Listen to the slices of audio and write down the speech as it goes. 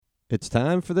It's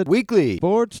time for the weekly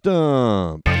sports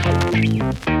dump.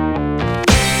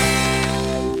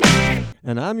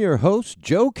 And I'm your host,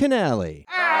 Joe Canale.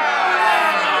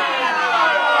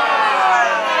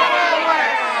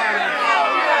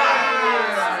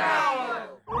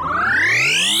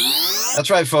 That's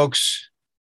right, folks.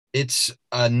 It's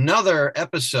another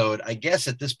episode. I guess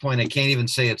at this point, I can't even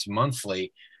say it's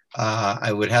monthly.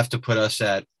 I would have to put us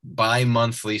at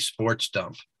bi-monthly sports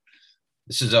dump.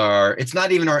 This is it's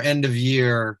not even our end of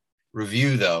year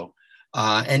review though.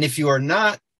 And if you are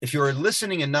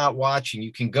listening and not watching,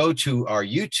 you can go to our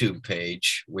YouTube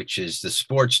page, which is the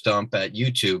sports dump at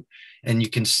YouTube. And you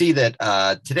can see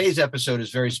that today's episode is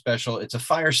very special. It's a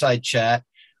fireside chat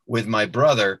with my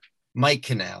brother, Mike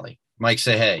Canale. Mike,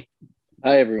 say hey.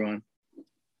 Hi, everyone.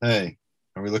 Hey,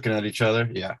 are we looking at each other?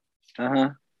 Yeah. Uh-huh.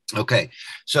 Okay.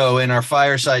 So in our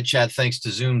fireside chat, thanks to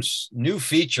Zoom's new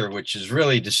feature, which is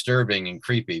really disturbing and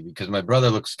creepy because my brother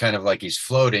looks kind of like he's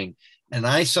floating and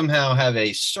I somehow have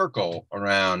a circle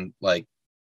around like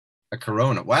a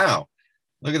corona. Wow.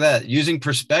 Look at that. Using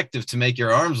perspective to make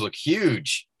your arms look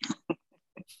huge.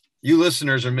 You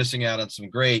listeners are missing out on some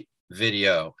great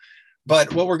video.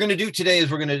 But what we're going to do today is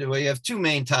we have two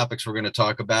main topics we're going to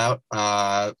talk about.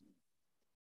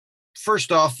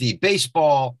 First off, the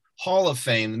Baseball Hall of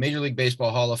Fame, the Major League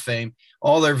Baseball Hall of Fame.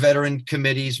 All their veteran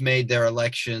committees made their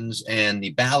elections and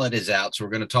the ballot is out. So we're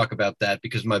going to talk about that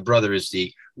because my brother is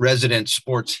the resident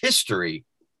sports history,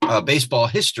 baseball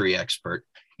history expert.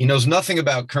 He knows nothing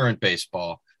about current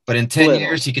baseball, but in 10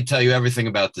 years, he could tell you everything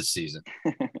about this season.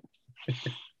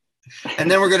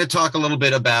 And then we're going to talk a little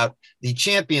bit about the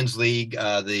Champions League.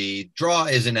 The draw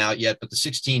isn't out yet, but the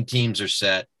 16 teams are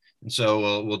set. And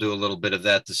so we'll do a little bit of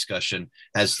that discussion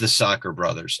as the Soccer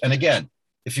Brothers. And again,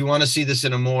 if you want to see this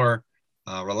in a more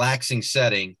relaxing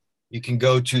setting, you can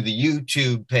go to the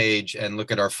YouTube page and look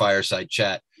at our fireside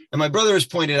chat. And my brother has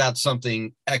pointed out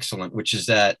something excellent, which is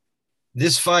that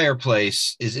this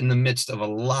fireplace is in the midst of a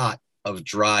lot of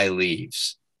dry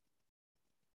leaves.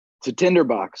 It's a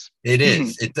tinderbox. It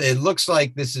is. It looks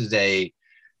like this is a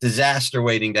disaster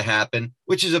waiting to happen,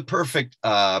 which is a perfect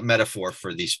metaphor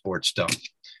for the sports dump.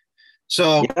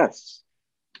 So, yes.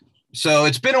 So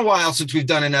it's been a while since we've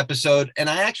done an episode, and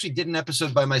I actually did an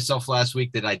episode by myself last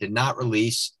week that I did not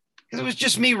release because it was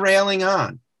just me railing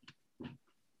on.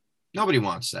 Nobody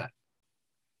wants that.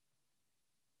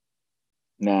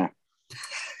 Nah.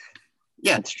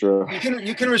 Yeah, that's true.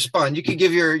 You can respond. You can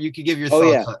give your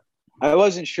thoughts. Yeah. I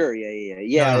wasn't sure.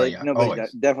 Yeah. No,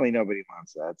 definitely nobody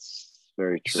wants that. That's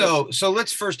very true. So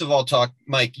let's first of all talk,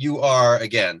 Mike. You are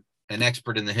again an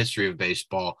expert in the history of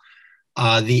baseball.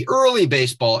 The early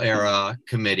baseball era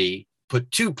committee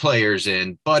put two players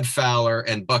in, Bud Fowler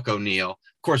and Buck O'Neill.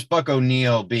 Of course, Buck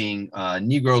O'Neill being a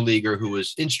Negro Leaguer who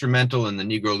was instrumental in the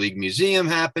Negro League Museum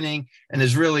happening and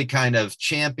has really kind of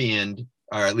championed,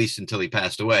 or at least until he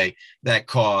passed away, that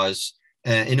cause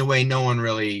in a way no one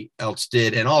really else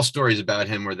did. And all stories about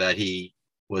him were that he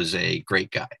was a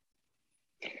great guy.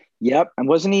 Yep. And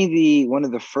wasn't he one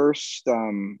of the first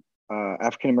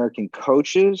African-American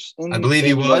coaches I believe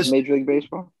he was Major League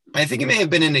Baseball? I think he may have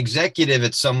been an executive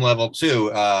at some level too.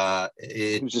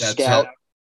 He was a scout.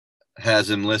 Has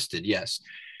him listed, yes.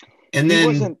 And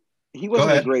then he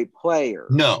wasn't a great player.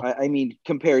 No, I mean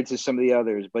compared to some of the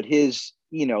others, but he's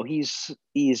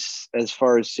as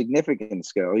far as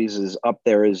significance go, he's as up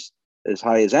there as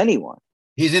high as anyone.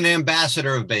 He's an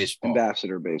ambassador of baseball.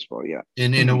 Ambassador of baseball, yeah.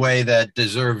 In a way that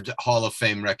deserved Hall of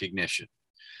Fame recognition.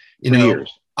 For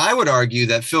years. I would argue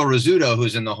that Phil Rizzuto,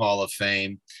 who's in the Hall of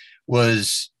Fame,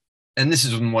 was, and this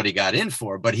is what he got in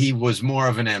for, but he was more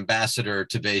of an ambassador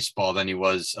to baseball than he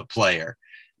was a player.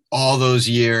 All those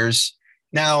years.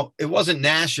 Now, it wasn't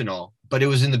national, but it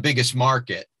was in the biggest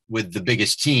market with the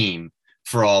biggest team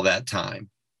for all that time.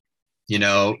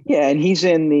 Yeah, and he's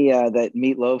in the that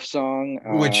Meatloaf song.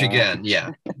 Which again,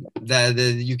 yeah,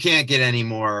 you can't get any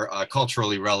more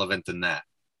culturally relevant than that.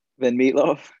 Than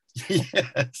Meatloaf.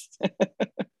 Yes.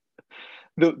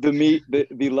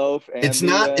 the loaf. And it's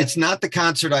not the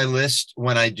concert I list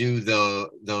when I do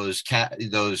those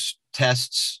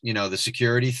tests, the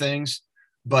security things.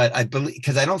 But I believe,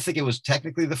 because I don't think it was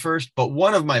technically the first, but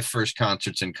one of my first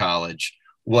concerts in college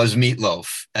was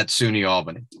Meatloaf at SUNY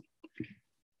Albany.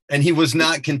 And he was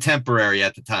not contemporary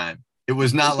at the time. It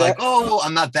was not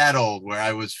I'm not that old, where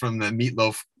I was from the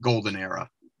Meatloaf golden era.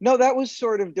 No, that was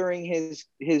sort of during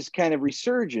his kind of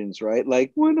resurgence, right?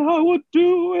 Like, when I would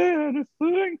do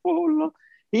anything for love.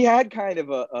 He had kind of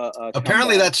a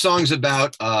apparently comeback. That song's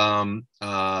about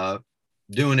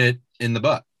doing it in the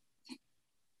butt.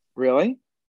 Really?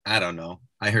 I don't know.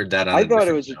 I heard that on I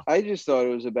just thought it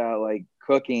was about like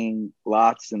cooking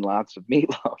lots and lots of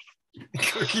meatloaf.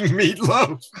 Cooking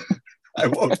meatloaf. I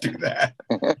won't do that.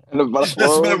 That's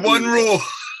That's my one rule.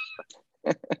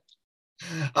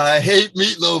 I hate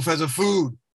meatloaf as a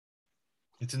food.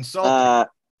 It's insulting.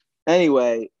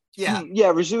 Anyway, yeah,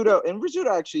 Rizzuto. And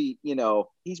Rizzuto actually,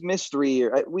 he's missed 3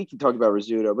 years. We can talk about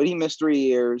Rizzuto, but he missed 3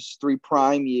 years, 3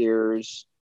 prime years.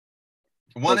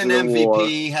 Won an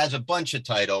MVP, has a bunch of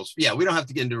titles. Yeah, we don't have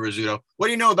to get into Rizzuto. What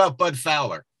do you know about Bud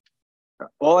Fowler?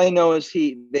 All I know is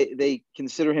they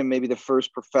consider him maybe the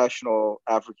first professional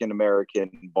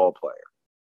African-American ball player.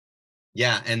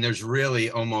 Yeah, and there's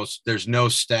no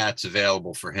stats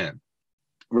available for him.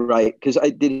 Right, because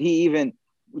did he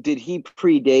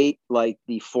predate like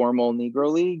the formal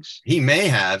Negro leagues? He may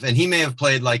have, and he may have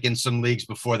played like in some leagues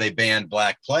before they banned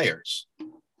black players.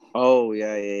 Oh,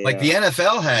 yeah. Like the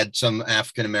NFL had some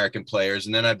African-American players,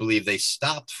 and then I believe they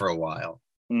stopped for a while.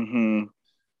 Mm-hmm.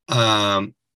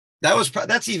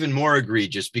 That's even more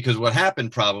egregious because what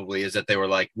happened probably is that they were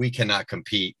like, we cannot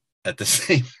compete at the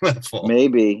same level.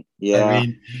 Maybe, yeah. I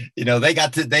mean, they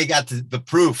got to the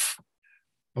proof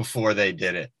before they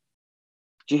did it.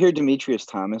 Did you hear Demetrius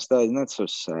Thomas died? Isn't that so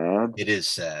sad? It is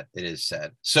sad.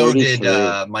 So 33.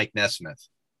 Did Mike Nesmith.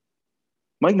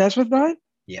 Mike Nesmith died?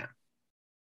 Yeah.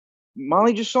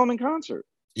 Molly just saw him in concert.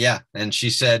 Yeah, and she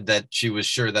said that she was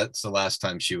sure that's the last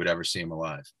time she would ever see him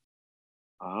alive.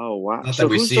 Oh, wow. Not that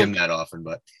we see him that often,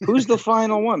 but who's the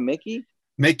final one? Mickey?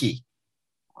 Mickey.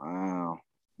 Wow.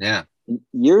 Yeah.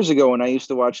 Years ago when I used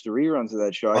to watch the reruns of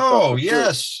that show,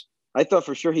 I thought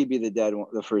for sure he'd be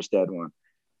the first dead one.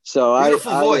 So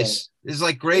beautiful voice. It's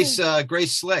like Grace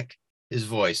Slick, his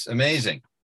voice. Amazing.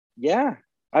 Yeah.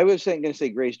 I was going to say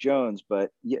Grace Jones, but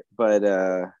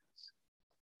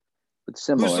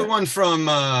similar. Who's the one from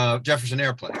Jefferson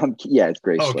Airplane? Yeah, it's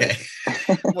Grace. Okay.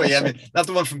 Well, yeah, I mean, not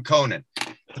the one from Conan,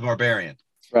 the Barbarian.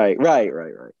 Right.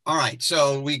 All right.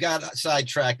 So we got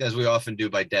sidetracked as we often do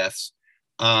by deaths.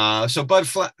 So Bud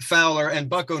Fowler and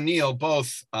Buck O'Neil,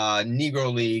 both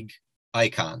Negro League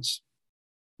icons.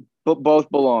 But both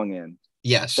belong in.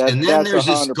 Yes. And then there's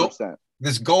 100%.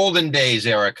 this Golden Days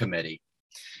era committee,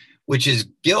 which is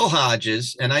Gil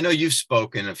Hodges, and I know you've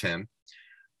spoken of him,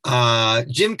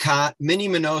 Jim Cott, Minnie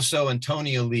Minoso, and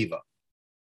Tony Oliva.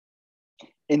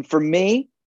 And for me,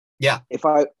 yeah, if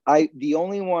the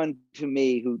only one to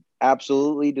me who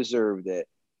absolutely deserved it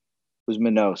was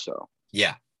Minoso.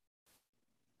 Yeah.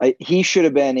 He should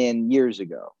have been in years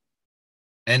ago.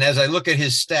 And as I look at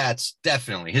his stats,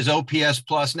 definitely his OPS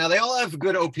plus. Now they all have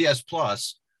good OPS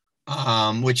plus,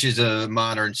 which is a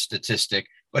modern statistic,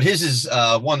 but his is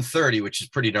 130, which is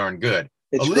pretty darn good.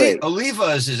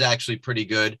 Oliva's is actually pretty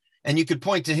good. And you could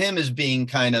point to him as being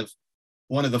kind of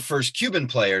one of the first Cuban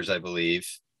players, I believe.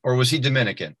 Or was he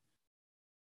Dominican?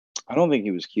 I don't think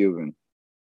he was Cuban.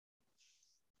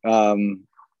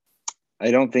 I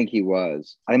don't think he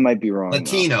was. I might be wrong.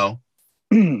 Latino.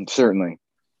 Certainly.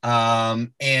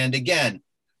 And again,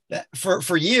 that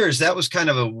for years, that was kind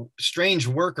of a strange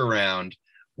workaround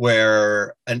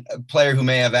where a player who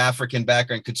may have African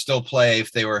background could still play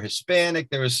if they were Hispanic.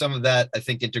 There was some of that, I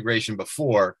think, integration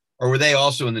before. Or were they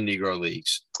also in the Negro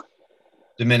leagues?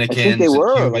 Dominicans, I think they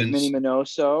were, Cubans. like Minnie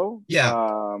Minoso. Yeah.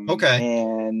 Okay.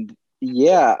 And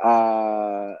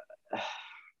yeah,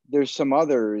 there's some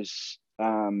others.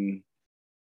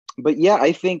 But yeah,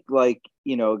 I think a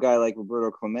guy like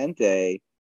Roberto Clemente,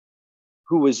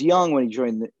 who was young when he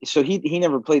joined so he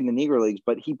never played in the Negro Leagues,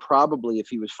 but he probably, if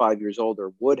he was 5 years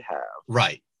older, would have.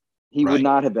 Right. He would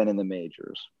not have been in the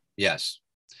majors. Yes.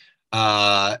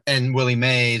 And Willie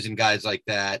Mays and guys like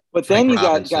that. But Frank then you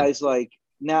Robinson. Got guys like,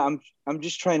 now I'm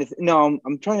just trying to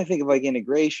I'm trying to think of like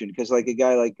integration, because like a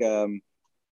guy like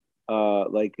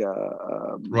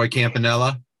Roy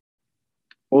Campanella.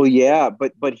 Well, yeah,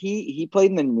 but he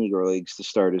played in the Negro Leagues to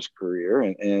start his career,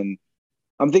 and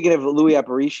I'm thinking of Louis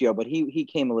Aparicio, but he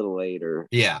came a little later.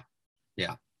 Yeah.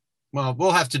 Well,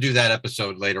 we'll have to do that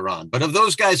episode later on. But of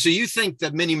those guys, so you think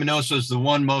that Minnie Minoso is the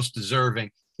one most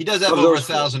deserving? He does have over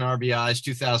 1,000 RBIs,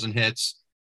 2,000 hits,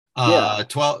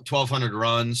 1,200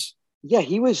 runs. Yeah,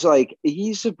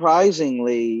 he's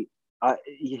surprisingly.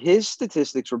 His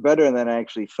statistics were better than I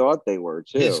actually thought they were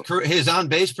too. His on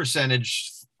base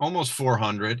percentage almost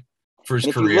 400 for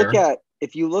his career.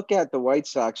 If you look at the White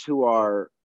Sox, who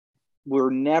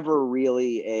were never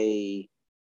really a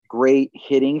great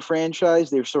hitting franchise,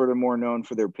 they're sort of more known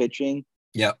for their pitching.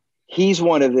 Yeah, he's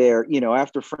one of their.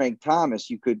 After Frank Thomas,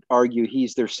 you could argue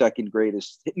he's their second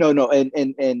greatest.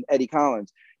 And Eddie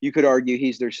Collins, you could argue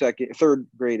he's their third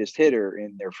greatest hitter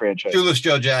in their franchise. Shoeless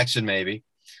Joe Jackson, maybe.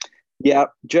 Yeah.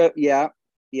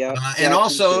 And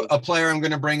also a player I'm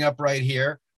going to bring up right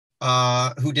here,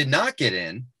 who did not get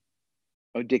in.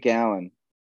 Oh, Dick Allen.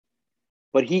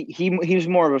 But he was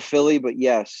more of a Philly, but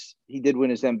yes, he did win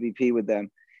his MVP with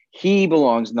them. He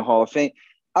belongs in the Hall of Fame.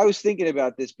 I was thinking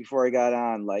about this before I got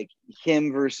on, like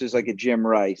him versus like a Jim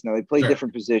Rice. Now they played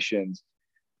different positions,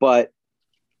 but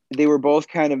they were both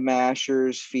kind of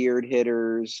mashers, feared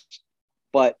hitters.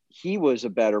 But he was a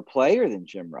better player than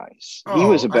Jim Rice. He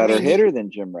was a better hitter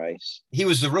than Jim Rice. He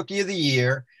was the rookie of the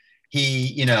year.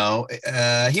 He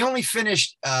only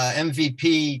finished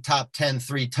MVP top 10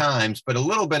 3 times, but a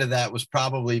little bit of that was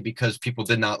probably because people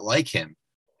did not like him.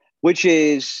 Which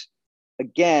is,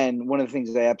 again, one of the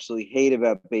things I absolutely hate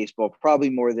about baseball, probably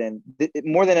more than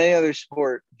any other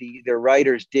sport. Their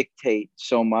writers dictate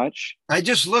so much. I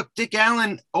just looked, Dick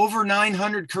Allen, over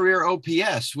 900 career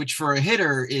OPS, which for a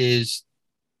hitter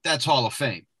that's Hall of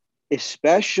Fame.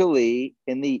 Especially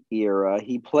in the era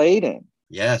he played in.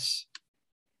 Yes.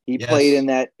 He played in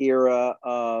that era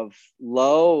of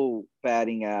low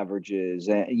batting averages.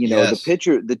 And,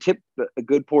 a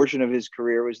good portion of his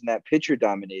career was in that pitcher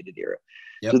dominated era.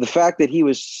 Yep. So the fact that he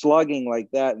was slugging like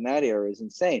that in that era is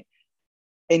insane.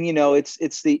 And,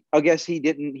 I guess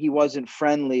he wasn't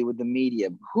friendly with the media.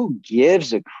 Who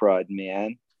gives a crud,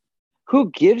 man?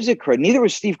 Who gives a crud? Neither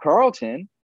was Steve Carlton.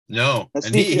 No.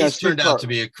 And he's turned out to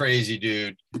be a crazy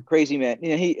dude. Crazy man.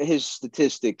 His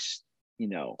statistics,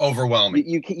 overwhelming.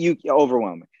 You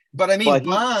overwhelming. But I mean,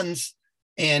 Bonds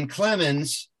and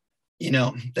Clemens,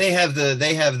 they have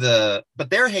but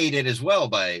they're hated as well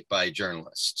by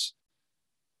journalists.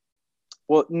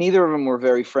 Well, neither of them were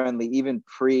very friendly, even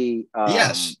pre.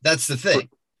 Yes, that's the thing.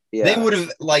 They would have,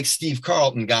 like Steve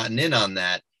Carlton, gotten in on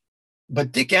that.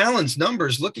 But Dick Allen's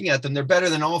numbers, looking at them, they're better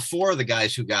than all 4 of the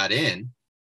guys who got in.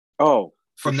 Oh,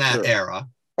 from that era.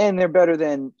 And they're better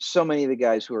than so many of the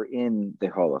guys who are in the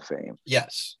Hall of Fame.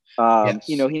 Yes.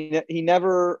 He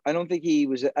never, I don't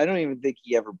even think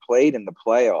he ever played in the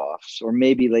playoffs, or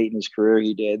maybe late in his career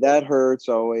he did. That hurts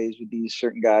always with these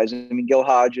certain guys. I mean, Gil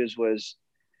Hodges is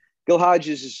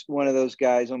one of those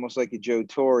guys, almost like a Joe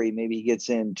Torre. Maybe he gets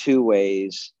in 2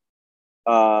 ways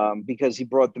because he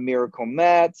brought the Miracle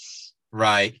Mets.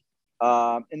 Right.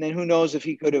 And then who knows if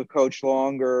he could have coached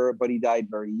longer, but he died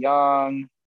very young.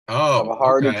 Of a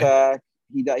heart attack.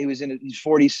 He's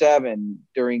 47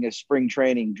 during a spring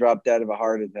training, dropped out of a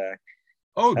heart attack.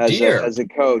 Oh, as a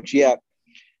coach. Yeah.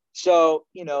 So,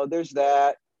 there's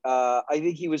that. I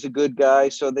think he was a good guy,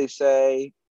 so they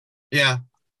say. Yeah.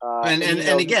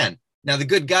 And again, now the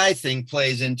good guy thing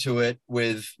plays into it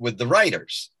with the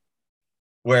writers,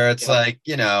 where it's like,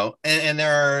 and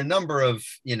there are a number of,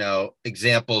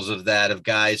 examples of that, of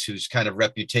guys whose kind of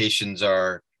reputations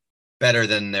are better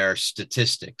than their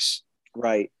statistics.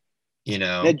 Right.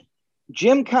 Now,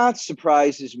 Jim Cott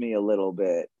surprises me a little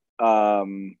bit.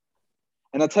 And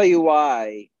I'll tell you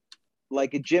why.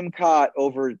 Like a Jim Cott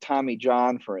over Tommy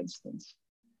John, for instance.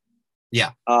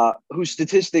 Yeah. Whose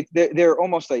statistics, they're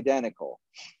almost identical.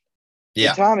 Yeah.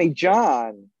 And Tommy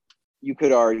John, you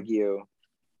could argue,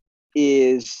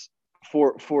 is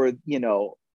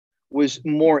was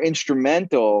more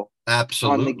instrumental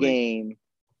on the game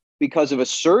because of a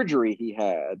surgery he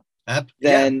had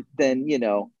than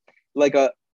like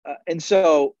and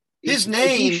so his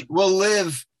name will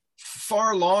live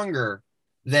far longer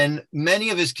than many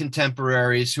of his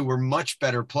contemporaries who were much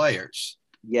better players.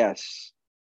 Yes.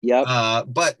 Yep.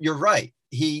 But you're right.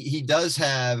 He does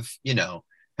have,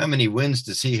 how many wins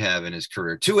does he have in his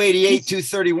career? 288,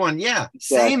 231. Yeah.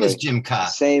 Exactly. Same as Jim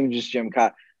Cott.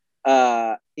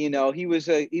 He was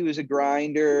a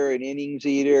grinder, an innings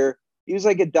eater. He was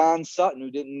like a Don Sutton who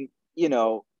didn't,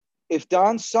 if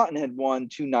Don Sutton had won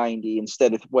 290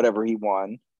 instead of whatever he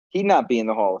won, he'd not be in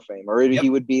the Hall of Fame, or he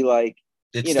would be like,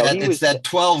 it's that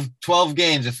 12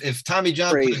 games. If Tommy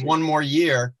John played one more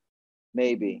year,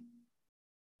 maybe.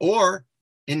 Or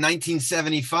in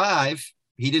 1975,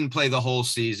 he didn't play the whole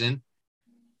season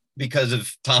because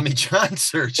of Tommy John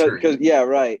surgery. Yeah,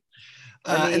 right.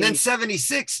 And then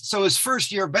 76. So his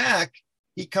first year back,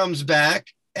 he comes back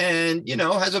and,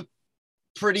 has a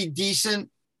pretty decent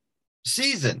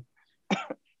season.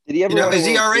 Did he ever? His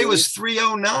ERA was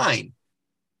 3.09.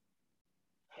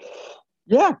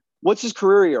 Yeah. What's his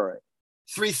career ERA?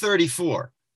 3.34.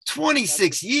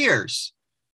 26 years.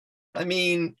 I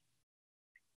mean,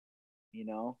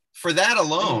 for that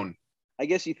alone. I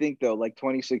guess you think, though, like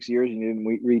 26 years and you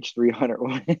didn't reach 300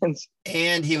 wins.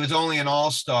 And he was only an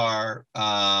all-star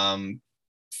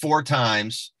 4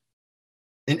 times.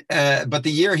 But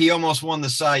the year he almost won the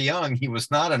Cy Young, he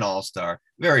was not an all-star.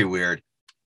 Very weird.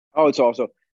 Oh, it's also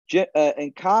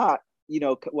and Cott,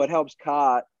 what helps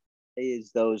Cott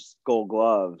is those Gold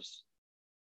Gloves.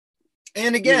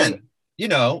 And again,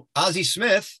 Ozzie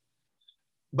Smith,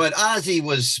 but Ozzie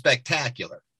was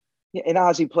spectacular. Yeah, and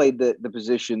Ozzie played the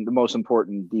position, the most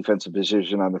important defensive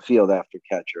position on the field after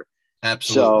catcher.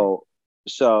 Absolutely.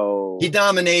 So he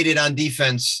dominated on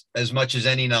defense as much as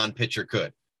any non-pitcher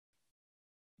could.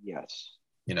 Yes.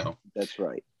 That's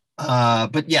right.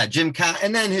 But yeah, Jim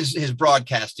and then his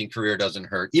broadcasting career doesn't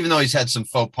hurt, even though he's had some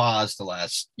faux pas the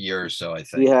last year or so, I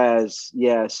think. He has,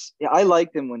 yes. Yeah, I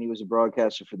liked him when he was a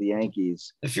broadcaster for the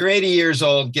Yankees. If you're 80 years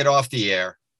old, get off the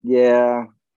air. Yeah.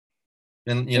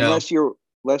 And unless you're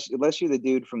the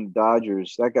dude from the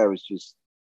Dodgers, that guy was just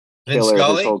killer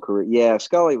his whole career. Yeah,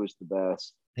 Scully was the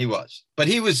best. He was, but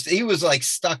he was like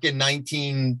stuck in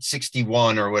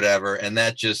 1961 or whatever, and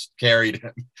that just carried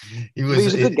him. He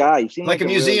was a good guy. He seemed like a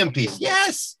museum piece.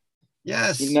 Yes.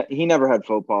 He never had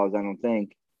faux pas, I don't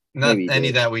think. Not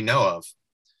any that we know of.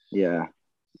 Yeah.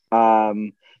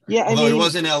 It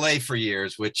was in LA for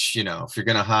years, which, if you're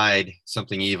going to hide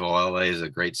something evil, LA is a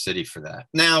great city for that.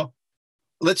 Now,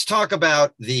 let's talk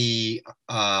about they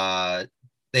have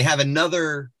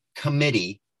another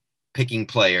committee picking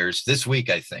players this week,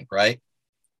 I think, right?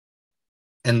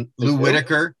 And Lou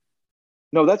Whitaker.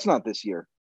 No, that's not this year.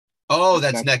 Oh,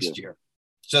 that's next year.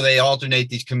 So they alternate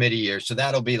these committee years. So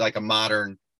that'll be like a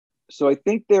modern. So I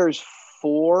think there's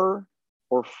 4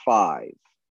 or 5.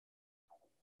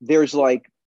 There's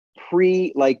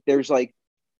there's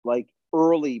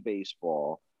early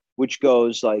baseball, which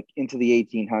goes like into the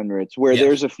 1800s, where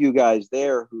there's a few guys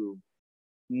there who,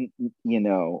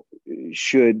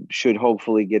 should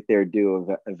hopefully get their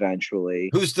due eventually.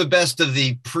 Who's the best of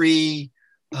the pre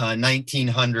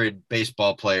 1900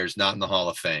 baseball players not in the Hall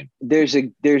of Fame? There's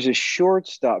a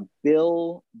shortstop,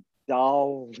 Bill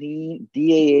Dahlin,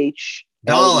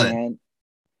 Dahlin,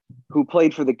 who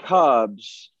played for the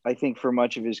Cubs, I think, for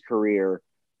much of his career,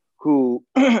 who,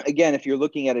 again, if you're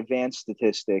looking at advanced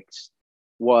statistics,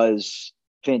 was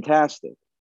fantastic.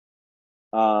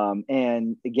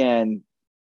 And again,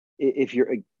 if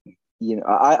you're,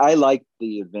 I like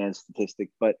the advanced statistic,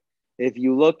 but if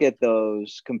you look at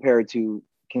those compared to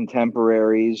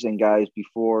contemporaries and guys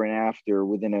before and after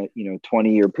within a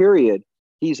 20-year period,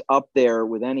 he's up there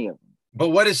with any of them. But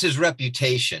what is his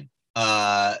reputation?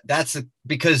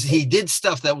 Because he did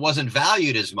stuff that wasn't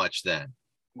valued as much then.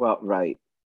 Well, right.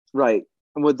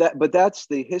 With that, but that's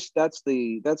the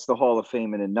Hall of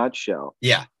Fame in a nutshell.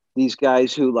 Yeah. These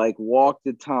guys who walked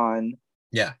a ton.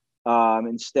 Yeah.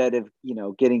 Instead of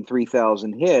getting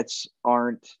 3,000 hits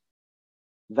aren't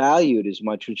valued as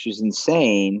much, which is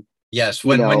insane. Yes,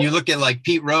 when you look at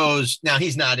Pete Rose, now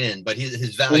he's not in, but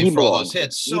his value for all those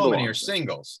hits, so many are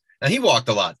singles. Now he walked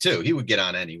a lot too. He would get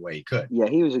on any way he could. Yeah,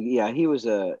 he was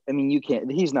you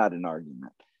can't. He's not an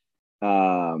argument.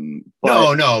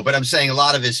 But I'm saying a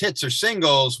lot of his hits are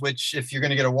singles, which if you're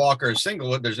going to get a walk or a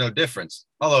single, there's no difference.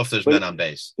 Although if there's men on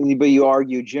base. But you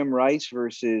argue Jim Rice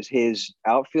versus his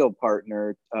outfield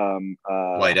partner,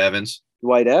 White Evans,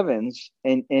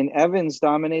 and Evans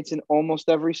dominates in almost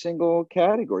every single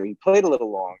category. He played a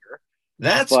little longer.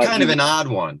 That's kind of an odd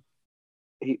one.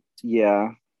 Yeah.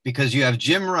 Because you have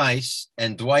Jim Rice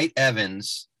and Dwight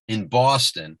Evans in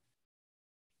Boston.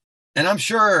 And I'm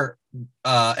sure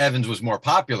Evans was more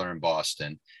popular in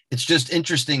Boston. It's just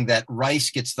interesting that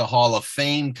Rice gets the Hall of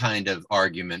Fame kind of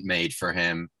argument made for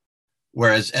him,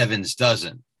 whereas Evans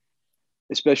doesn't.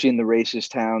 Especially in the racist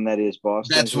town that is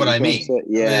Boston. That's what I mean.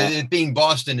 Yeah. It being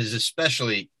Boston is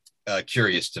especially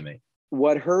curious to me.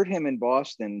 What hurt him in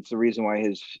Boston, it's the reason why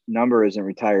his number isn't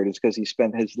retired, is because he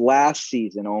spent his last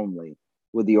season only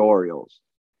with the Orioles.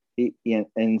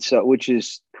 And so, which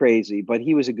is crazy, but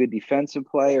he was a good defensive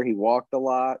player. He walked a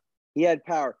lot. He had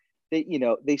power.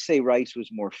 They say Rice was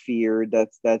more feared.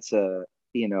 That's a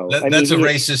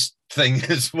racist thing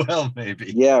as well,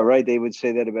 maybe. Yeah, right. They would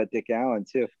say that about Dick Allen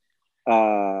too.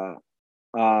 I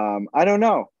don't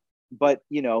know, but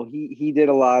he did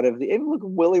a lot of the. Even look at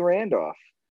Willie Randolph.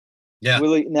 Yeah.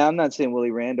 Now I'm not saying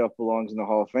Willie Randolph belongs in the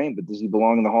Hall of Fame, but does he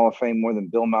belong in the Hall of Fame more than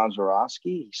Bill Mazeroski?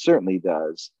 He certainly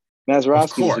does.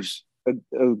 Mazeroski is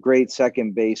a great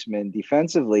second baseman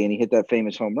defensively, and he hit that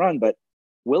famous home run. But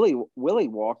Willie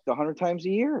walked 100 times a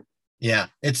year. Yeah,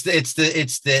 it's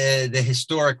the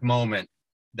historic moment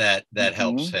that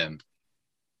helps him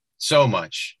so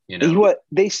much. What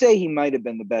they say, he might have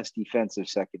been the best defensive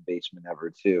second baseman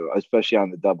ever too, especially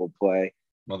on the double play.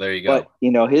 Well, there you go.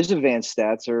 But his advanced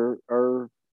stats are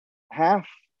half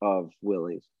of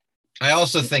Willie's. I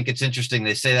also think it's interesting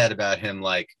they say that about him,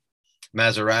 like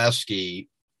Mazeroski,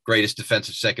 greatest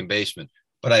defensive second baseman.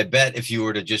 But I bet if you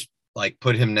were to just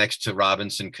put him next to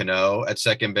Robinson Cano at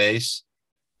second base,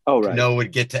 Cano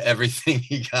would get to everything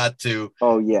he got to.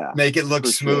 Oh yeah, make it look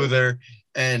smoother. Sure.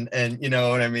 and you know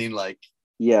what I mean? Like,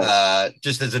 yes,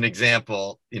 just as an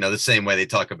example, the same way they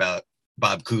talk about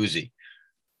Bob Cousy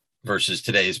versus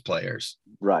today's players.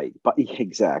 right. But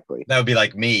exactly. That would be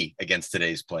like me against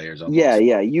today's players. Almost. Yeah.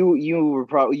 You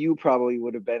probably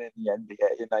would have been in the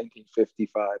NBA in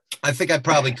 1955. I think I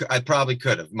probably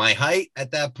could have. My height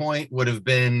at that point would have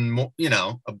been,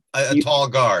 a tall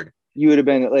guard. You would have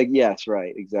been like, yes,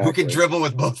 right, exactly. Who can dribble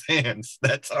with both hands?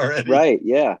 That's already right.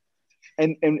 Yeah.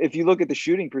 And if you look at the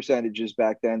shooting percentages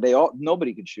back then,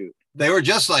 nobody could shoot. They were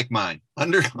just like mine,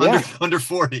 under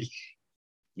 40.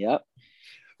 Yep.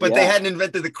 But they hadn't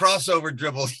invented the crossover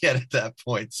dribble yet at that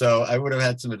point, so I would have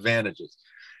had some advantages.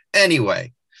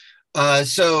 Anyway,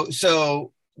 so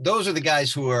those are the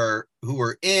guys who are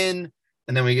in,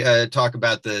 and then we talk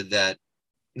about that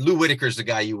Lou Whitaker's the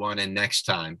guy you want in next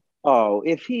time. Oh,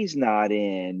 if he's not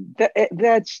in,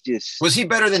 that's just. Was he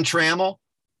better than Trammell?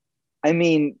 I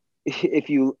mean,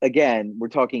 we're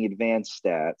talking advanced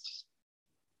stats.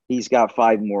 He's got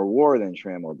 5 more WAR than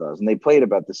Trammell does, and they played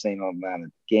about the same amount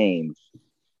of games.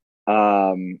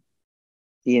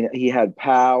 He had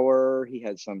power. He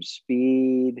had some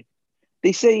speed.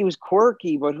 They say he was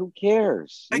quirky, but who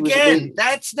cares? Again,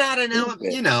 that's not an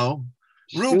element,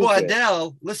 Rube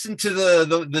Waddell. Listen to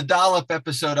the Dollop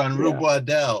episode on Rube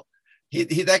Waddell. He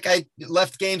that guy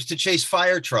left games to chase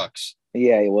fire trucks.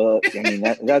 Yeah, well, I mean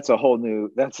that's a whole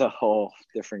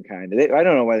different kind of. I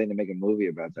don't know why they didn't make a movie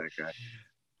about that guy.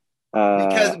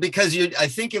 Because I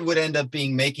think it would end up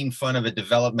being making fun of a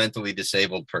developmentally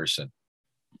disabled person.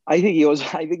 I think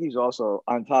he's also,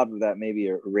 on top of that, maybe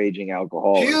a raging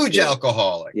alcoholic. Huge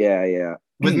alcoholic. Yeah.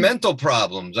 With mental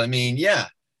problems. I mean, yeah.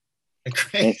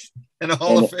 Crazy. And a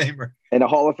Hall of Famer. And a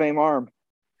Hall of Fame arm.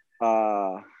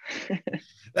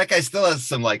 That guy still has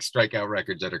some strikeout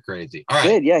records that are crazy. All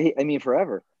right. Yeah,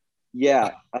 forever.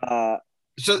 Yeah.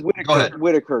 So go ahead.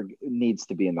 Whitaker needs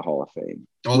to be in the Hall of Fame.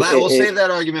 Well, we'll save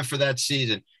that argument for that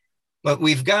season. But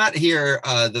we've got here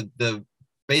the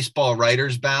baseball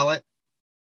writers ballot.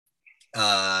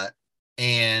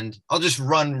 And I'll just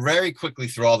run very quickly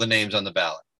through all the names on the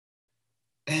ballot.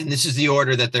 And this is the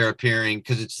order that they're appearing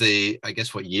because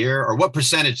it's what year or what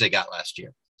percentage they got last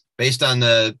year based on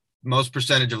the most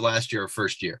percentage of last year or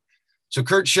first year. So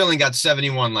Curt Schilling got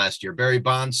 71 last year. Barry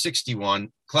Bonds,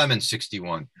 61. Clemens,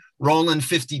 61. Roland,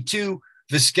 52.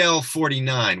 Vizquel,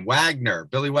 49.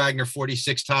 Billy Wagner,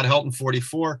 46. Todd Helton,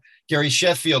 44. Gary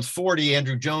Sheffield, 40.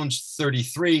 Andrew Jones,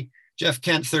 33. Jeff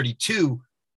Kent, 32.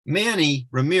 Manny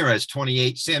Ramirez,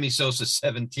 28. Sammy Sosa,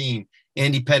 17.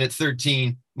 Andy Pettit,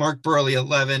 13. Mark Burley,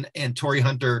 11. And Torrey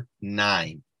Hunter,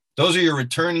 9. Those are your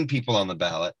returning people on the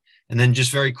ballot. And then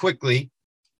just very quickly,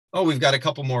 we've got a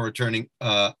couple more returning,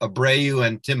 Abreu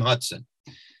and Tim Hudson.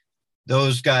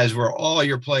 Those guys were all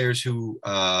your players who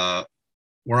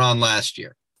were on last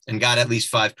year and got at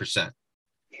least 5%.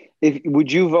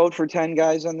 Would you vote for 10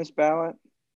 guys on this ballot?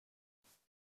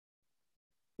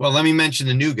 Well, let me mention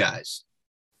the new guys.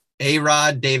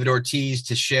 A-Rod, David Ortiz,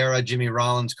 Teixeira, Jimmy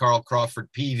Rollins, Carl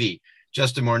Crawford, Peavy,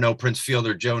 Justin Morneau, Prince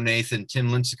Fielder, Joe Nathan, Tim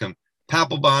Lincecum,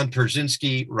 Papelbon,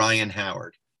 Perzinski, Ryan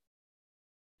Howard.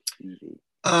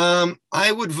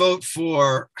 I would vote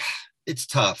for, it's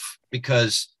tough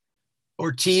because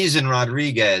Ortiz and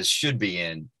Rodriguez should be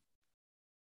in.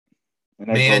 And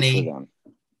Manny. Vote for them.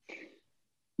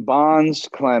 Bonds,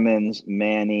 Clemens,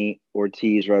 Manny,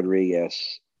 Ortiz,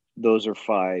 Rodriguez. Those are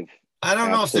 5. I don't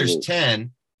know if there's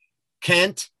 10.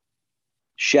 Kent.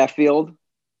 Sheffield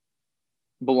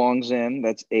belongs in.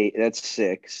 That's 8. That's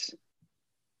 6.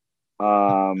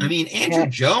 Andrew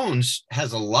Jones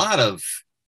has a lot of.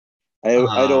 I don't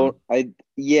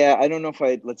know if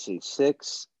let's see,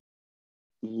 6.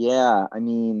 Yeah,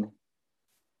 Pettit,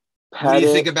 what do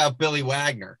you think about Billy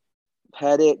Wagner?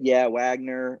 Pettit, yeah,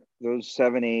 Wagner, those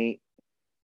 7, 8.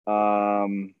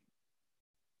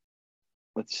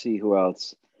 Let's see who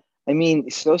else.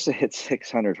 Sosa hit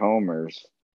 600 homers.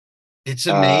 It's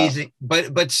amazing,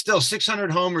 but still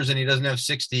 600 homers and he doesn't have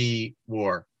 60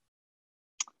 WAR.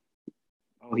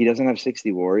 Oh, he doesn't have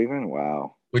 60 WAR even?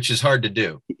 Wow. Which is hard to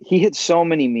do. He hit so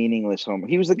many meaningless homers.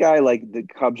 He was the guy the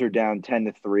Cubs are down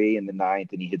 10-3 in the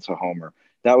 9th and he hits a homer.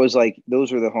 That was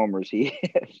those were the homers he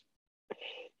hit.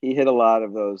 He hit a lot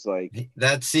of those.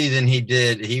 That season he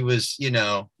did. He was,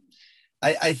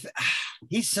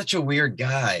 he's such a weird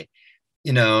guy.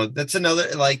 That's another,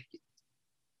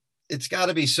 it's got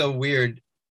to be so weird.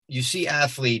 You see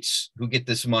athletes who get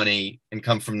this money and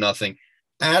come from nothing.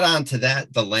 Add on to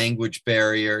that the language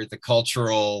barrier, the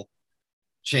cultural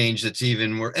change that's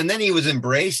even worse. And then he was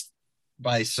embraced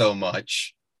by so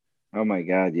much. Oh my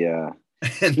God, yeah.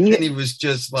 And then he was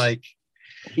just and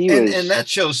that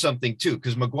shows something too,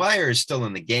 because McGuire is still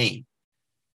in the game.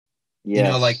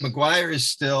 Yes. McGuire is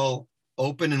still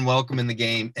open and welcome in the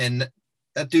game, and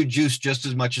that dude juiced just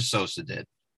as much as Sosa did.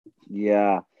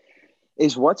 Yeah.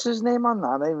 Is what's his name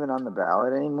not even on the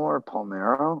ballot anymore?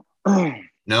 Palmeiro?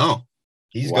 No,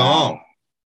 he's Wow. gone.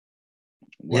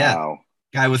 Yeah. Wow.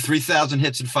 Guy with 3,000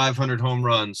 hits and 500 home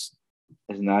runs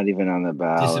Is not even on the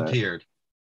ballot. disappeared.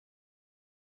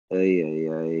 Ay, ay,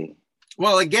 ay.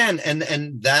 Well, again,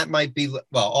 and that might be,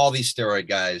 all these steroid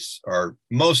guys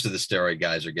most of the steroid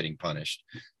guys are getting punished.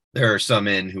 There are some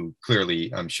who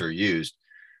clearly, I'm sure, used,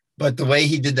 but the way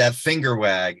he did that finger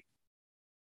wag,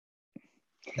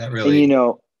 that really.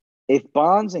 And if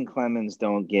Bonds and Clemens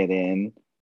don't get in,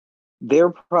 they're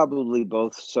probably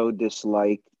both so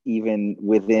disliked even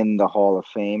within the Hall of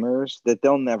Famers that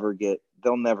they'll never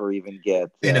even get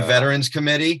in a veterans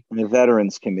committee. In a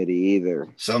veterans committee either.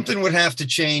 Something would have to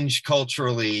change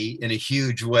culturally in a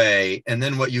huge way. And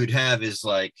then what you'd have is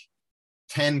like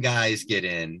 10 guys get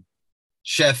in.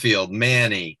 Sheffield,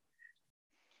 Manny,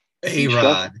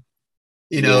 A-Rod.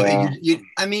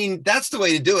 I mean, that's the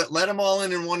way to do it. Let them all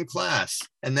in one class.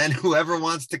 And then whoever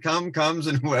wants to come, comes,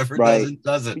 and whoever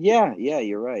doesn't. Yeah,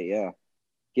 you're right. Yeah.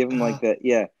 Give them like that.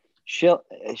 Yeah.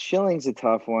 Schilling's a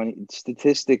tough one.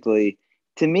 Statistically,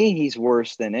 to me, he's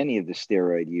worse than any of the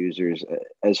steroid users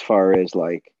as far as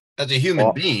like as a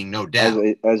human being, no doubt.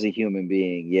 As a human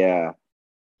being, yeah.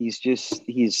 He's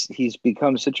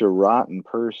become such a rotten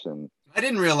person. I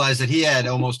didn't realize that he had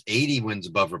almost 80 wins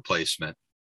above replacement.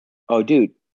 Oh,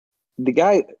 dude, the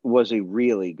guy was a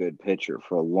really good pitcher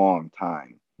for a long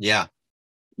time. Yeah.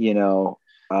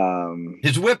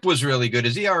 His whip was really good.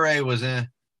 His ERA was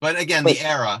but again, the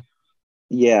era.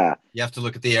 Yeah. You have to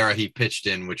look at the era he pitched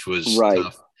in, which was right.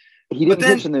 Tough. He didn't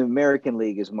pitch in the American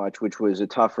League as much, which was a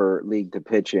tougher league to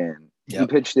pitch in. Yep.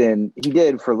 He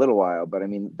did for a little while, but I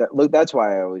mean, that's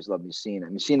why I always love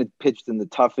Mussina. Mussina pitched in the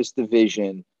toughest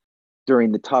division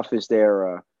during the toughest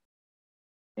era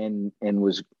and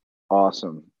was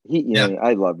awesome.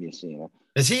 I love Mussina.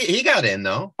 He got in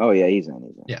though? Oh yeah, he's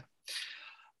in.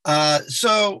 Yeah.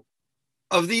 So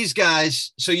of these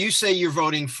guys, so you say you're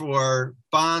voting for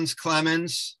Bonds,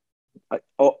 Clemens?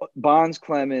 Bonds,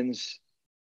 Clemens,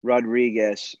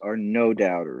 Rodriguez are no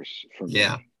doubters for me.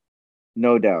 Yeah.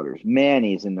 No doubters.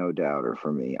 Manny's a no doubter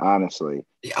for me, honestly.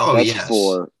 Oh, that's yes.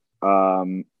 4.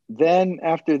 Then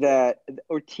after that,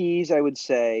 Ortiz, I would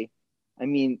say. I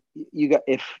mean, you got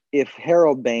if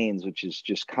Harold Baines, which is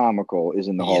just comical, is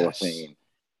in the Hall of Fame.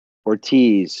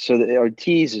 Ortiz. So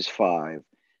Ortiz is 5.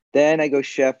 Then I go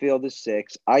Sheffield is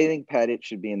 6. I think Pettit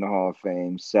should be in the Hall of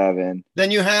Fame. 7.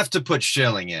 Then you have to put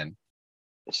Schilling in.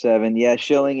 7. Yeah,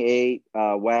 Schilling 8.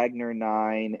 Wagner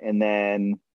 9, and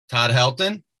then Todd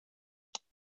Helton.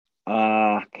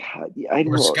 God,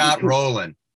 or Scott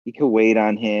Rowland. You could wait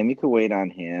on him.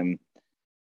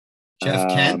 Jeff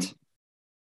Kent.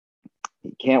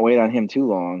 You can't wait on him too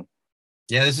long.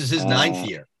 Yeah, this is his 9th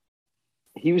year.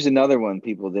 He was another one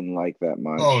people didn't like that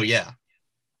much. Oh, yeah.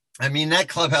 I mean, that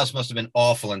clubhouse must have been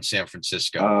awful in San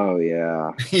Francisco. Oh,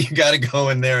 yeah. You got to go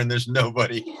in there and there's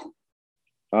nobody.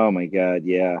 Oh, my God,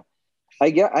 yeah. I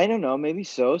don't know, maybe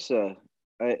Sosa.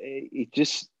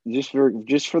 Just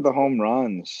for the home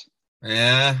runs.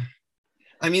 Yeah.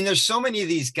 I mean, there's so many of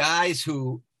these guys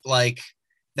who like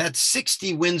that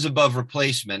 60 wins above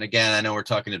replacement. Again, I know we're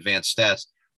talking advanced stats,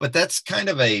 but that's kind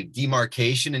of a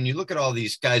demarcation. And you look at all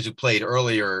these guys who played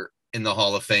earlier in the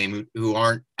Hall of Fame who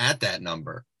aren't at that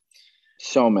number.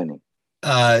 So many.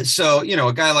 So,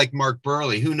 a guy like Mark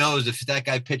Burley, who knows if that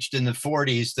guy pitched in the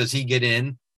 40s, does he get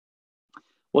in?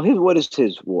 Well, what is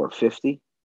his WAR? 50?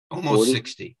 Almost 40?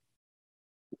 60.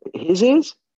 His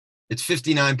is? It's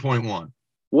 59.1.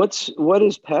 What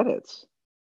is Pettit's?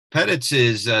 Pettit's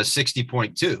is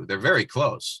 60.2. They're very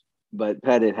close. But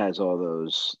Pettit has all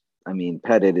those. I mean,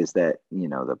 Pettit is that,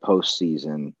 the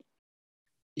postseason.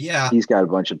 Yeah. He's got a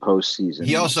bunch of postseason.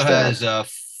 He also has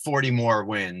 40 more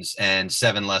wins and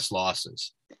 7 less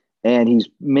losses. And he's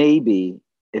maybe,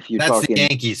 if you're That's talking. The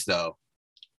Yankees, though.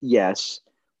 Yes.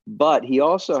 But he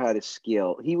also had a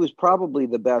skill. He was probably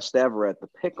the best ever at the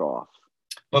pickoff.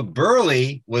 But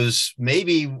Burley was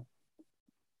maybe,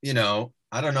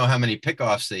 I don't know how many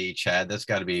pickoffs they each had. You've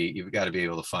got to be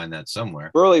able to find that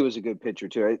somewhere. Burley was a good pitcher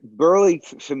too. Burley,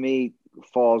 for me,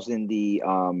 falls in the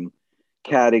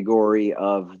category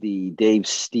of the Dave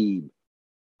Stieb.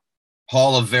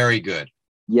 Hall of Very Good.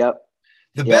 Yep.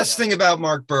 The best thing about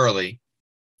Mark Burley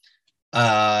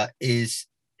is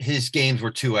his games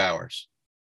were 2 hours.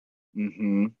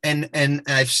 Mm-hmm. And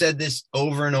I've said this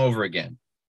over and over again.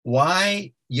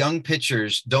 Why young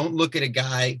pitchers don't look at a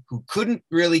guy who couldn't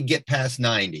really get past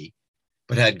 90,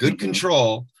 but had good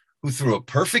control, who threw a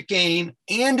perfect game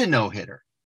and a no-hitter.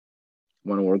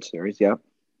 Won World Series, yeah.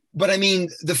 But I mean,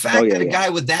 the fact yeah, that a guy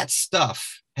with that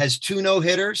stuff has 2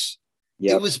 no-hitters,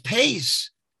 yeah, it was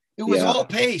pace. It was yeah. all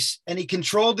pace. And he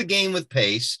controlled the game with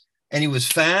pace. And he was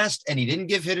fast. And he didn't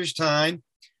give hitters time.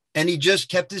 And he just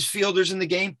kept his fielders in the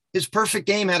game. His perfect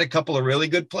game had a couple of really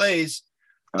good plays.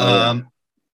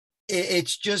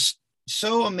 It's just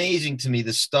so amazing to me,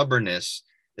 the stubbornness.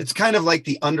 It's kind of like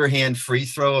the underhand free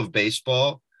throw of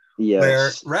baseball, where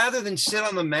Yes. rather than sit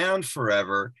on the mound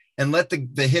forever and let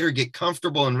the hitter get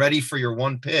comfortable and ready for your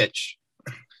one pitch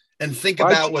and think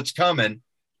about what's coming.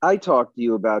 I talked to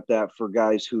you about that for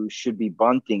guys who should be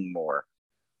bunting more.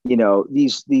 You know,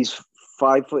 these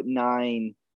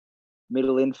 5'9"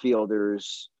 middle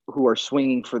infielders who are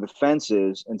swinging for the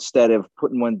fences instead of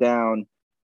putting one down.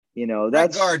 You know,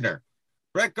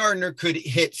 Brett Gardner could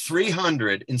hit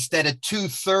 300 instead of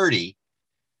 230.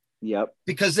 Yep.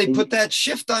 Because they put that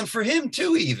shift on for him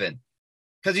too, even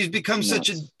because he's become such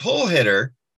a pull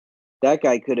hitter. That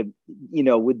guy could have, you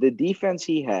know, with the defense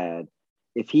he had,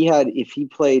 if he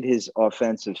played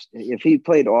offense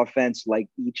like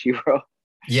Ichiro.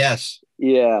 Yes.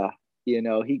 Yeah. You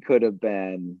know, he could have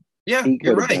been. Yeah,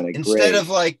 you're right. Instead of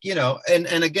like, you know, and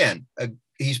again,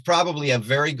 he's probably a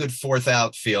very good fourth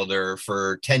outfielder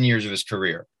for 10 years of his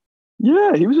career.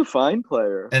 Yeah, he was a fine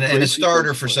player. And a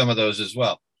starter for some of those as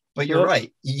well. But you're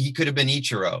right. He could have been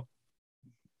Ichiro.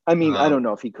 I mean, I don't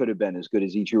know if he could have been as good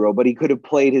as Ichiro, but he could have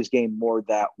played his game more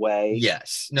that way.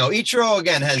 Yes. No, Ichiro,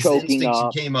 again, has instincts.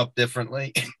 He came up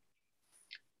differently.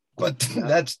 But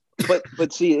that's...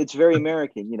 But see, it's very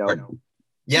American, you know.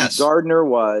 Yes. Gardner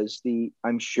was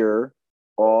I'm sure,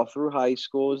 all through high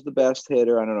school was the best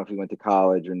hitter. I don't know if he went to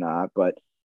college or not, but,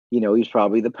 you know, he's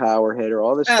probably the power hitter,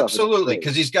 all this stuff. Absolutely,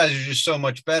 because these guys are just so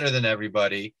much better than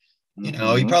everybody. You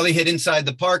know, he probably hit inside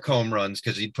the park home runs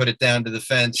because he'd put it down to the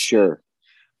fence. Sure.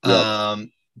 Yep.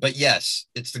 But yes,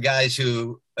 it's the guys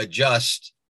who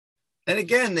adjust. And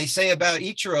again, they say about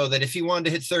Ichiro that if he wanted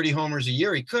to hit 30 homers a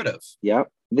year, he could have. Yep.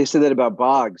 They said that about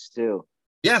Boggs too.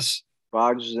 Yes.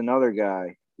 Boggs was another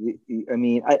guy. I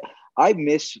mean, I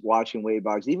miss watching Wade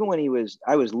Boggs, even when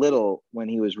I was little when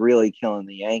he was really killing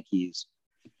the Yankees.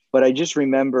 But I just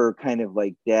remember kind of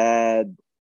like Dad,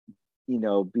 you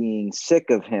know, being sick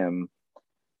of him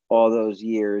all those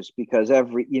years because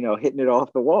hitting it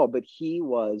off the wall, but he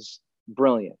was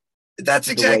brilliant. That's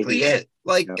exactly it.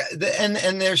 Like,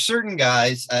 and there's certain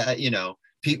guys, you know,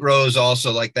 Pete Rose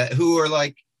also like that, who are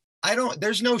like,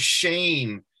 there's no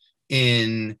shame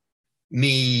in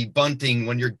me bunting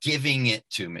when you're giving it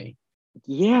to me.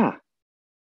 Yeah.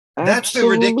 That's the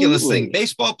ridiculous thing.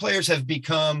 Baseball players have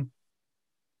become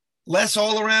less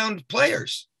all around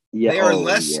players. Yeah. They are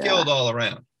less skilled all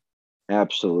around.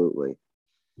 Absolutely.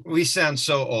 We sound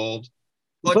so old.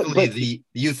 Luckily, the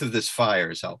youth of this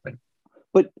fire is helping.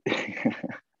 But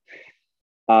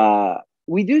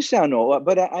we do sound old,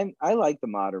 but I like the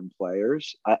modern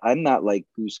players. I'm not like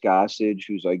Goose Gossage,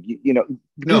 who's like,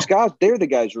 Goose Gossage, they're the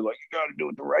guys who are like, you got to do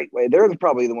it the right way. They're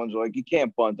probably the ones who are like, you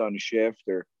can't bunt on a shift.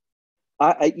 Or,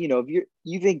 if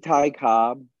you think Ty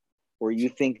Cobb, or you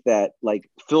think that like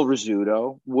Phil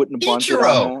Rizzuto wouldn't have bunted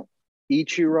on that.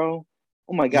 Ichiro.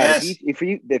 Oh my God! Yes.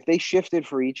 If they shifted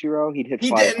for Ichiro, he'd hit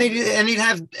 500.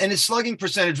 And his slugging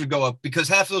percentage would go up because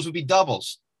half of those would be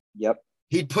doubles. Yep.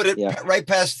 He'd put it right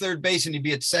past third base and he'd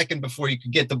be at second before you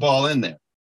could get the ball in there.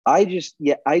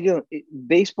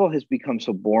 Baseball has become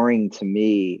so boring to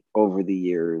me over the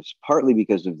years, partly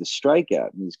because of the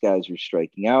strikeout. These guys are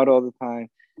striking out all the time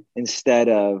instead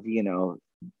of,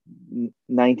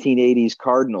 1980s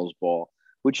Cardinals ball,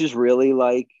 which is really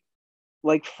like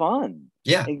fun.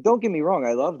 Yeah. And don't get me wrong.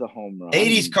 I love the home run.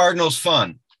 80s Cardinals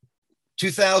fun.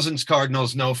 2000s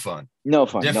Cardinals, no fun. No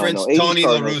fun. Difference, no. Tony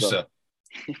La Russa.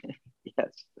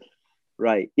 Yes.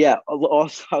 Right. Yeah.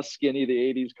 Also how skinny the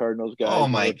 80s Cardinals guys. Oh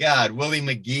my God. Willie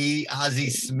McGee, Ozzie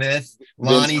Smith,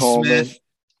 Lonnie Smith.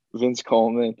 Vince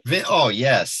Coleman. Oh,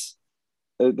 yes.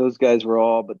 Those guys were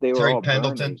all, but they were Terry all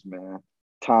Pendleton, burners, man.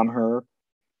 Tom Herr.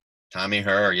 Tommy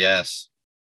Herr, yes.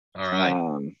 All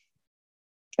right.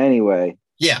 Anyway.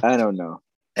 Yeah. I don't know.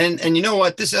 And you know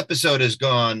what? This episode has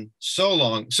gone so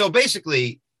long. So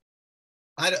basically,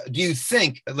 do you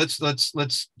think, let's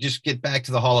just get back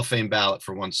to the Hall of Fame ballot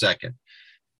for 1 second.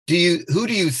 Who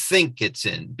do you think it's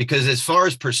in? Because as far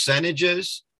as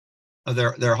percentages of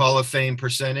their Hall of Fame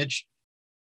percentage,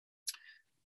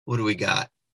 what do we got?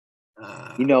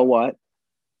 You know what?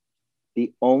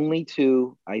 The only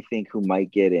two I think who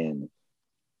might get in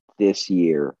this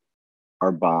year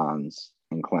are Bonds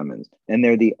and Clemens, and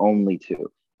they're the only two.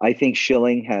 I think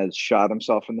Schilling has shot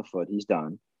himself in the foot. He's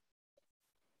done.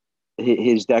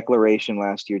 His declaration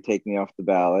last year, take me off the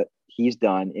ballot. he's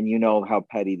done. And you know how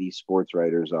petty these sports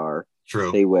writers are.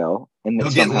 True. They will. And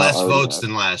he'll get less votes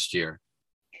than last year.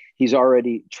 He's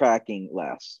already tracking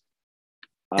less.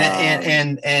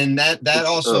 And that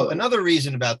also early. Another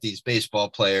reason about these baseball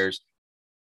players,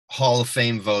 Hall of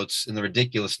Fame votes, and the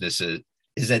ridiculousness is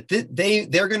that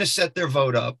they're going to set their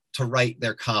vote up to write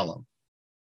their column,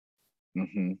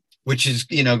 which is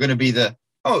going to be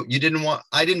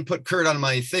I didn't put Kurt on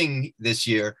my thing this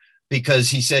year because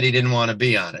he said he didn't want to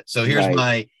be on it. So here's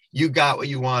my "you got what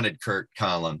you wanted" Kurt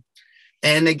column.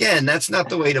 And again, that's not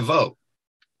the way to vote.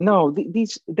 No,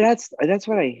 that's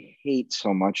what I hate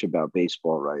so much about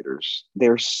baseball writers.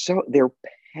 They're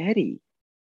petty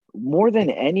more than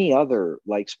any other,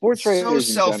 like sports writers.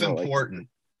 So self-important.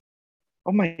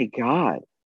 Oh my God.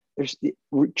 There's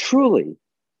truly,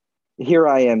 here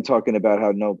I am talking about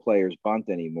how no players bunt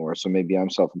anymore. So maybe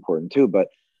I'm self-important too, but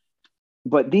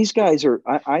these guys are,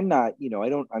 I'm not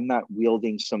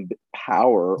wielding some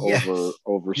power over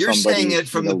You're somebody's, saying it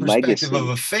from the perspective legacy. of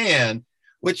a fan,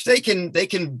 which they can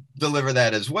deliver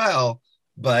that as well.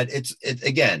 But it's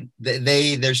again,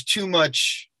 there's too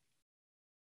much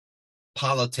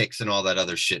politics and all that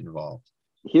other shit involved.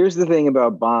 Here's the thing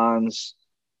about Bonds,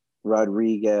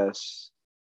 Rodriguez,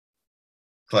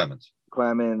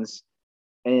 Clemens,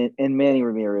 and Manny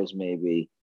Ramirez, maybe.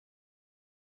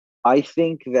 I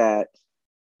think that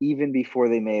even before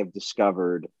they may have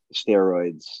discovered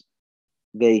steroids,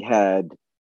 they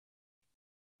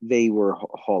were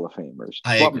Hall of Famers.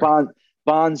 I agree.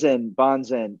 Bonds and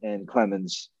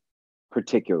Clemens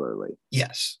particularly.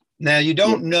 Yes. Now you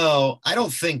don't know. I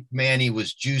don't think Manny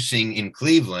was juicing in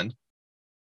Cleveland.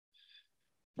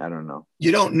 I don't know.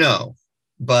 You don't know,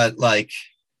 but like,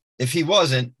 if he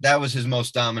wasn't, that was his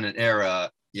most dominant era,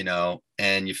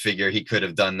 and you figure he could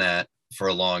have done that for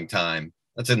a long time.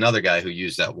 That's another guy who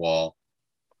used that wall.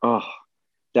 Oh,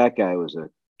 that guy was a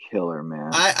killer,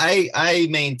 man. I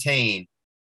maintain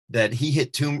that he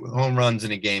hit 2 home runs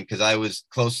in a game because I was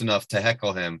close enough to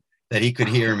heckle him that he could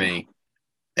hear me,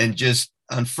 and just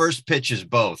on first pitches,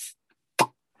 both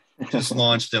just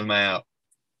launched him out.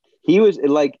 He was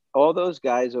like all those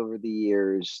guys over the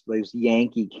years, those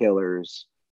Yankee killers.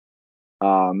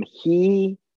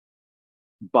 He,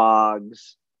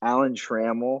 Boggs, Alan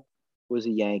Trammell was a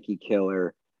Yankee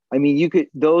killer. I mean,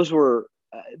 those were,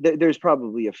 there's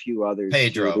probably a few others.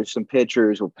 Pedro. Too. There's some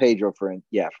pitchers. Well, Pedro for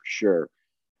sure.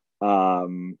 But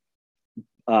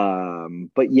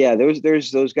yeah,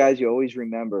 there's those guys you always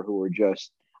remember who were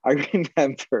just, I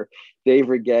remember Dave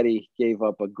Righetti gave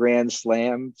up a grand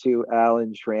slam to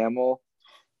Alan Trammell.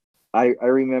 I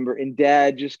remember, and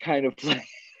Dad just kind of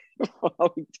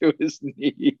falling to his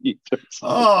knees.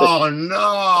 Oh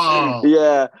no!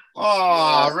 Yeah.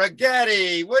 Oh, yeah.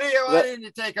 Righetti, why didn't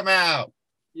you take him out?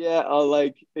 Yeah,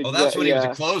 that's when he was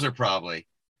a closer, probably.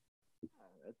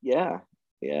 Yeah,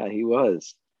 he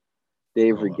was.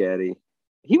 Dave Righetti.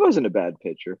 He wasn't a bad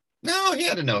pitcher. No, he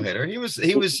had a no-hitter. He was,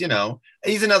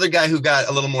 he's another guy who got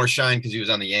a little more shine because he was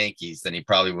on the Yankees than he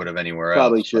probably would have anywhere else.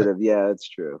 Probably should have. Yeah, that's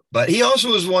true. But he also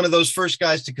was one of those first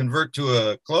guys to convert to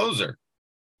a closer.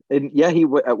 And yeah, he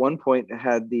at one point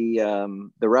had the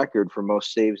record for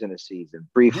most saves in a season.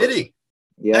 Briefly. Did he?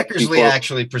 Yeah. Eckersley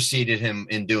actually preceded him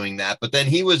in doing that, but then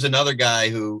he was another guy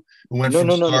who went from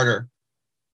starter.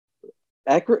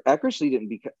 Eckersley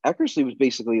didn't Eckersley was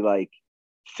basically like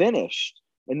finished,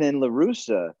 and then La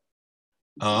Russa.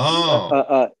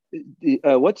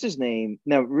 What's his name?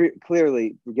 Now,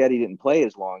 clearly, Righetti didn't play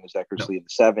as long as Eckersley in the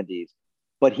 70s,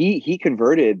 but he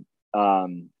converted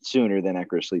sooner than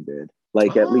Eckersley did.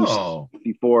 Like at least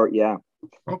before, yeah.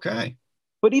 Okay.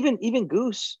 But even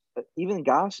Gossage,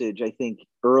 I think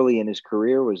early in his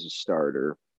career was a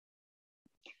starter.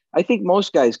 I think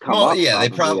most guys come up. Yeah, they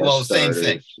probably same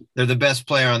thing. They're the best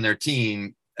player on their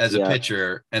team as a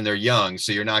pitcher, and they're young,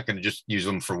 so you're not going to just use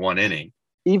them for one inning.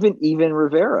 Even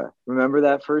Rivera, remember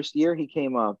that first year he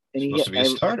came up and supposed to be a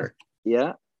starter.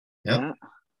 Yeah.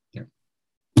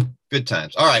 Good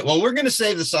times. All right. Well, we're going to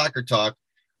save the soccer talk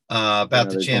about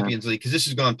the Champions League because this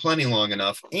has gone plenty long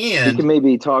enough, and we can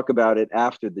maybe talk about it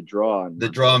after the draw. The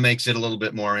draw makes it a little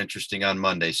bit more interesting on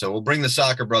Monday, so we'll bring the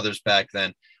Soccer Brothers back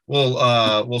then.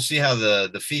 We'll see how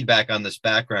the feedback on this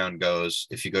background goes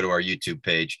if you go to our YouTube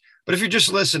page. But if you're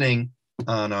just listening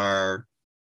on our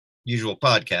usual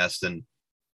podcast, then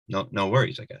no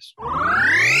worries, I guess.